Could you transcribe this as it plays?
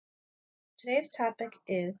Today's topic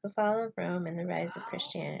is the fall of Rome and the rise of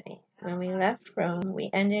Christianity. When we left Rome, we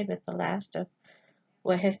ended with the last of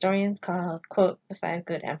what historians call, quote, the five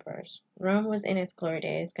good emperors. Rome was in its glory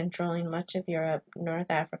days, controlling much of Europe, North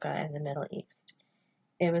Africa, and the Middle East.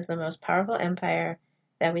 It was the most powerful empire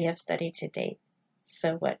that we have studied to date.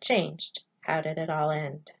 So what changed? How did it all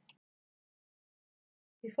end?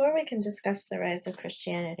 Before we can discuss the rise of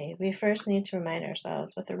Christianity, we first need to remind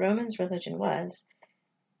ourselves what the Romans' religion was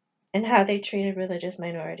and how they treated religious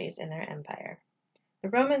minorities in their empire. The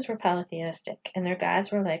Romans were polytheistic, and their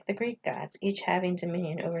gods were like the Greek gods, each having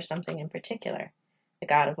dominion over something in particular, the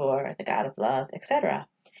god of war, the god of love, etc.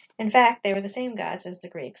 In fact, they were the same gods as the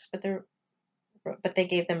Greeks, but they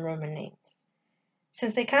gave them Roman names.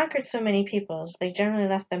 Since they conquered so many peoples, they generally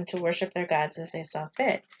left them to worship their gods as they saw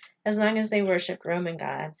fit, as long as they worshipped Roman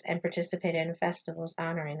gods and participated in festivals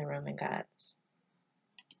honoring the Roman gods.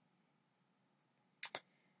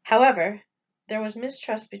 However, there was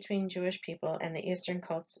mistrust between Jewish people and the Eastern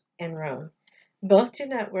cults in Rome. Both did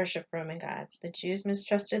not worship Roman gods. The Jews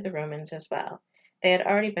mistrusted the Romans as well. They had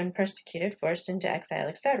already been persecuted, forced into exile,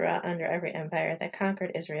 etc., under every empire that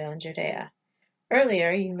conquered Israel and Judea.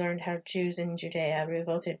 Earlier, you learned how Jews in Judea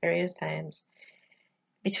revolted various times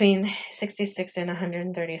between 66 and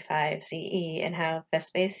 135 CE, and how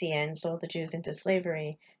Vespasian sold the Jews into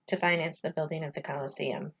slavery to finance the building of the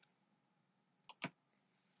Colosseum.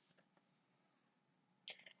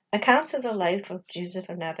 Accounts of the life of Jesus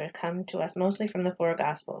of Nazareth come to us mostly from the four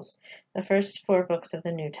Gospels, the first four books of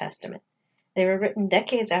the New Testament. They were written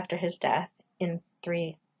decades after his death in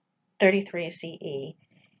 33 CE,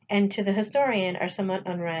 and to the historian are somewhat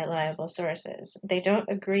unreliable sources. They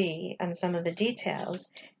don't agree on some of the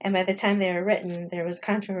details, and by the time they were written, there was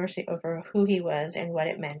controversy over who he was and what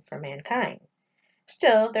it meant for mankind.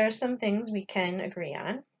 Still, there are some things we can agree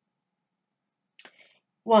on.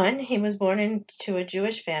 1. He was born into a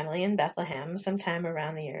Jewish family in Bethlehem sometime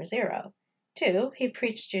around the year 0. 2. He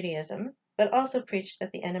preached Judaism, but also preached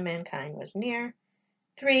that the end of mankind was near.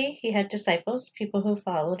 3. He had disciples, people who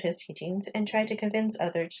followed his teachings and tried to convince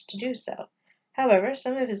others to do so. However,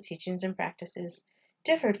 some of his teachings and practices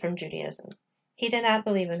differed from Judaism. He did not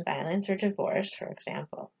believe in violence or divorce, for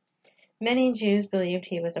example. Many Jews believed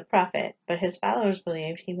he was a prophet, but his followers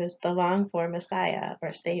believed he was the longed-for Messiah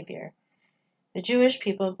or Savior. The Jewish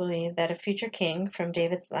people believed that a future king from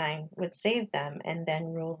David's line would save them and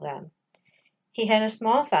then rule them. He had a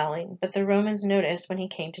small following, but the Romans noticed when he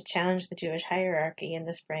came to challenge the Jewish hierarchy in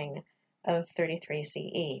the spring of 33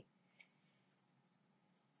 CE.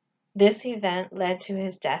 This event led to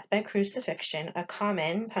his death by crucifixion, a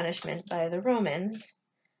common punishment by the Romans.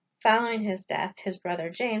 Following his death, his brother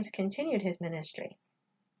James continued his ministry.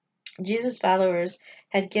 Jesus' followers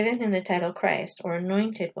had given him the title Christ, or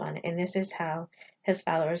Anointed One, and this is how his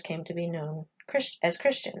followers came to be known as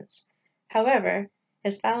Christians. However,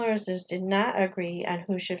 his followers did not agree on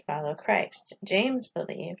who should follow Christ. James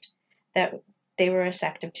believed that they were a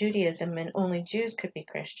sect of Judaism and only Jews could be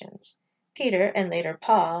Christians. Peter, and later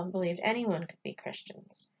Paul, believed anyone could be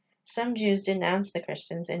Christians. Some Jews denounced the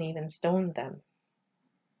Christians and even stoned them.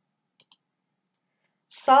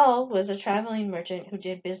 Saul was a traveling merchant who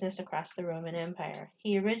did business across the Roman Empire.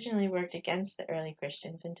 He originally worked against the early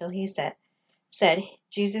Christians until he said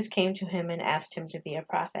Jesus came to him and asked him to be a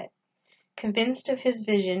prophet. Convinced of his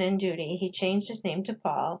vision and duty, he changed his name to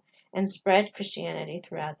Paul and spread Christianity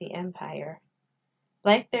throughout the empire.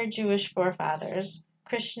 Like their Jewish forefathers,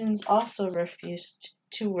 Christians also refused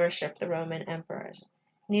to worship the Roman emperors.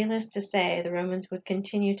 Needless to say, the Romans would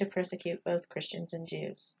continue to persecute both Christians and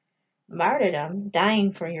Jews. Martyrdom,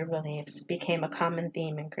 dying for your beliefs, became a common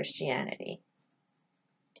theme in Christianity.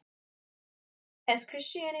 As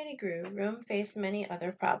Christianity grew, Rome faced many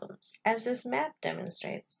other problems. As this map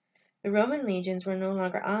demonstrates, the Roman legions were no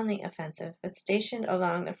longer on the offensive, but stationed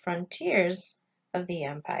along the frontiers of the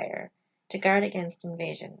empire to guard against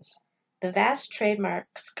invasions. The vast trade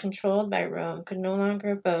markets controlled by Rome could no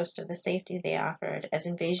longer boast of the safety they offered, as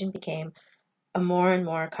invasion became a more and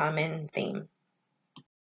more common theme.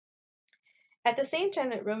 At the same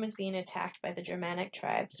time that Rome was being attacked by the Germanic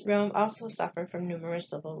tribes, Rome also suffered from numerous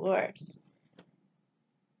civil wars.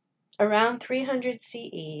 Around 300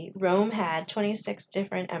 CE, Rome had 26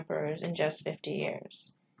 different emperors in just 50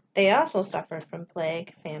 years. They also suffered from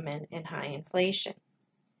plague, famine, and high inflation.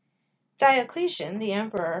 Diocletian, the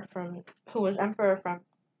emperor who was emperor from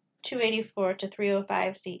 284 to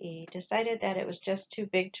 305 CE, decided that it was just too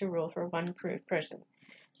big to rule for one person,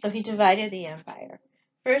 so he divided the empire.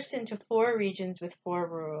 First into 4 regions with 4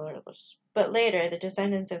 rulers, but later the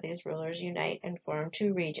descendants of these rulers unite and form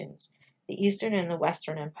 2 regions, the Eastern and the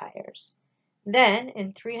Western empires. Then,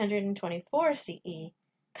 in 324 CE,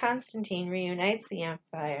 Constantine reunites the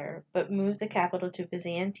empire but moves the capital to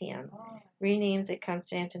Byzantium, renames it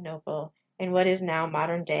Constantinople, in what is now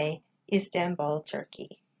modern-day Istanbul,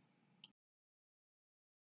 Turkey.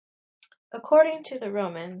 According to the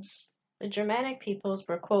Romans, the Germanic peoples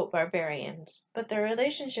were, quote, barbarians, but their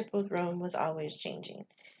relationship with Rome was always changing.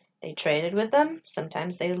 They traded with them,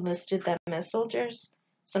 sometimes they enlisted them as soldiers,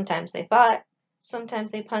 sometimes they fought,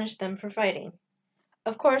 sometimes they punished them for fighting.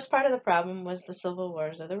 Of course, part of the problem was the civil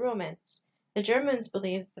wars of the Romans. The Germans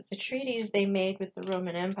believed that the treaties they made with the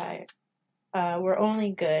Roman Empire were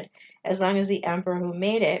only good as long as the emperor who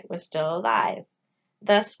made it was still alive.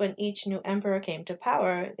 Thus, when each new emperor came to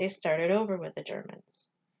power, they started over with the Germans.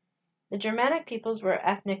 The Germanic peoples were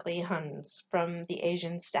ethnically Huns from the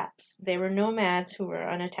Asian steppes. They were nomads who were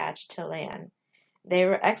unattached to land. They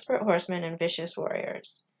were expert horsemen and vicious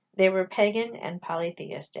warriors. They were pagan and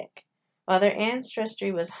polytheistic. While their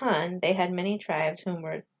ancestry was Hun, they had many tribes whom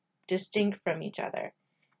were distinct from each other.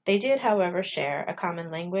 They did, however, share a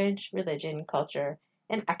common language, religion, culture,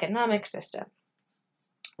 and economic system.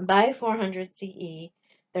 By 400 CE,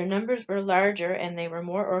 their numbers were larger and they were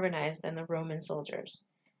more organized than the Roman soldiers.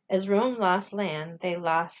 As Rome lost land, they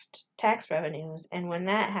lost tax revenues, and when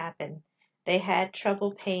that happened, they had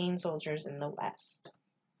trouble paying soldiers in the West.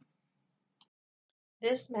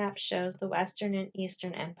 This map shows the Western and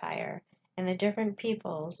Eastern Empire and the different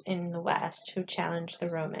peoples in the West who challenged the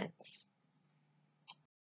Romans.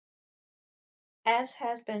 As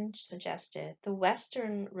has been suggested, the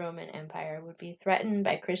Western Roman Empire would be threatened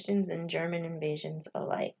by Christians and German invasions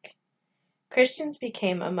alike. Christians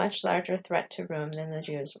became a much larger threat to Rome than the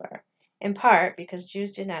Jews were, in part because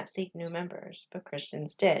Jews did not seek new members, but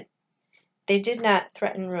Christians did. They did not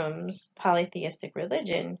threaten Rome's polytheistic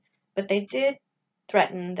religion, but they did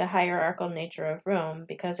threaten the hierarchical nature of Rome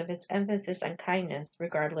because of its emphasis on kindness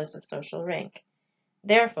regardless of social rank.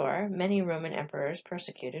 Therefore, many Roman emperors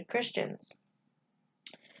persecuted Christians.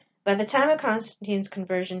 By the time of Constantine's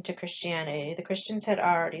conversion to Christianity, the Christians had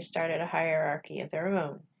already started a hierarchy of their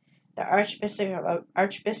own. The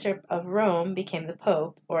Archbishop of Rome became the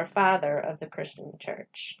Pope, or father of the Christian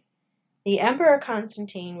Church. The Emperor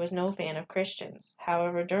Constantine was no fan of Christians.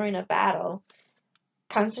 However, during a battle,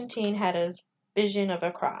 Constantine had his vision of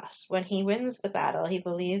a cross. When he wins the battle, he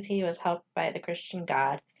believes he was helped by the Christian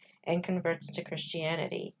God and converts to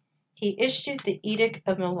Christianity. He issued the Edict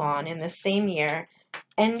of Milan in the same year,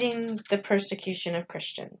 ending the persecution of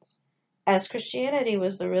Christians. As Christianity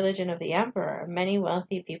was the religion of the emperor, many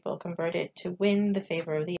wealthy people converted to win the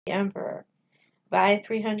favor of the emperor. By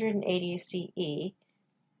 380 CE,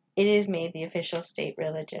 it is made the official state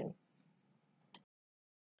religion.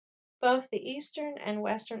 Both the Eastern and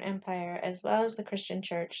Western Empire, as well as the Christian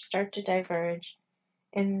Church, start to diverge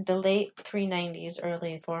in the late 390s,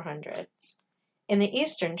 early 400s. In the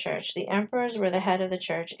Eastern Church, the emperors were the head of the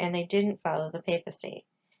church and they didn't follow the papacy.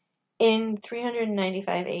 In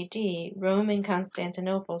 395 AD, Rome and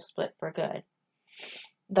Constantinople split for good,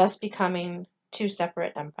 thus becoming two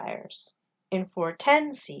separate empires. In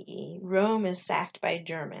 410 CE, Rome is sacked by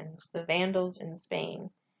Germans, the Vandals in Spain.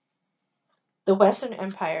 The Western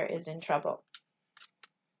Empire is in trouble.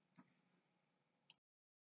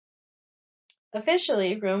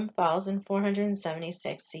 Officially, Rome falls in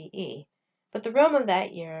 476 CE, but the Rome of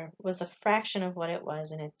that year was a fraction of what it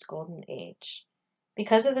was in its golden age.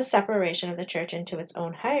 Because of the separation of the church into its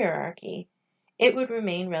own hierarchy, it would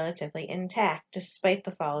remain relatively intact despite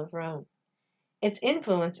the fall of Rome. Its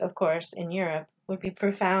influence, of course, in Europe would be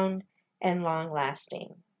profound and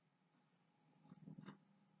long-lasting.